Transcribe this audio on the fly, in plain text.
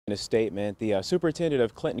In a statement, the superintendent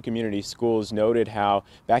of Clinton Community Schools noted how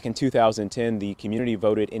back in 2010 the community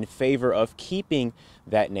voted in favor of keeping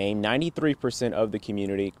that name. 93% of the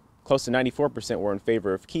community, close to 94%, were in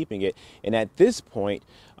favor of keeping it. And at this point,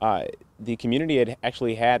 the community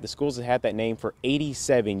the schools had had that name for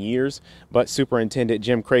 87 years. But Superintendent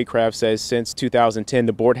Jim Craycraft says since 2010,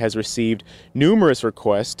 the board has received numerous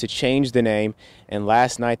requests to change the name. And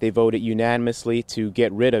last night they voted unanimously to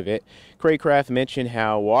get rid of it. Craycraft mentioned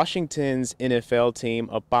how Washington's NFL team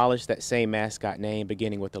abolished that same mascot name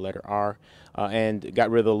beginning with the letter R and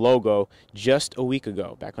got rid of the logo just a week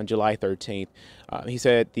ago, back on July 13th. He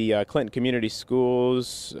said the Clinton Community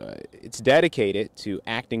Schools, it's dedicated to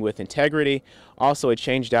acting with integrity. Also, a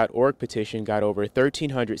Change.org petition got over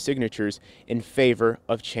 1,300 signatures in favor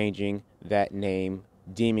of changing that name,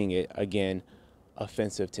 deeming it, again,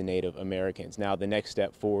 offensive to Native Americans. Now, the next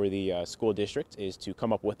step for the school district is to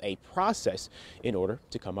come up with a process in order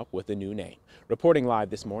to come up with a new name. Reporting live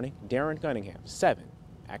this morning, Darren Cunningham, 7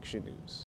 Action News.